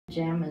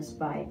pajamas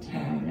by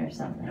 10 or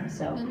something.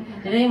 So,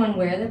 did anyone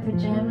wear the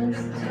pajamas?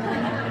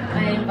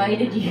 I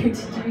invited you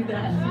to do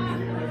that.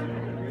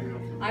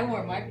 I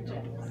wore my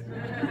pajamas.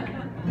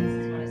 This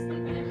is what I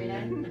sleep in every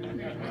night.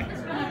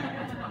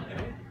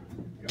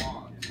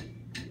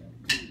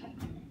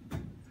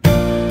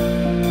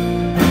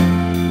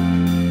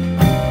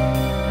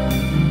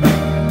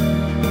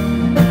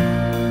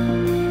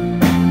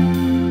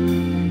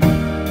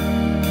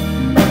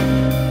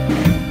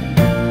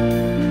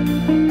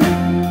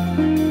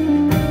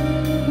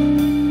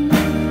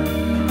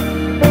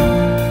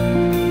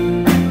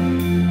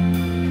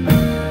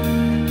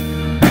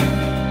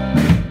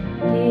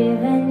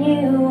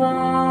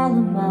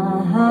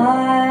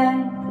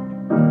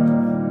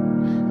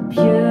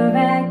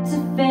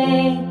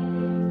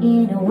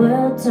 In a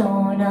world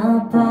torn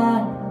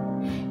apart,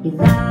 you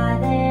lie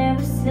there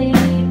asleep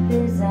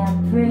as I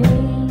pray.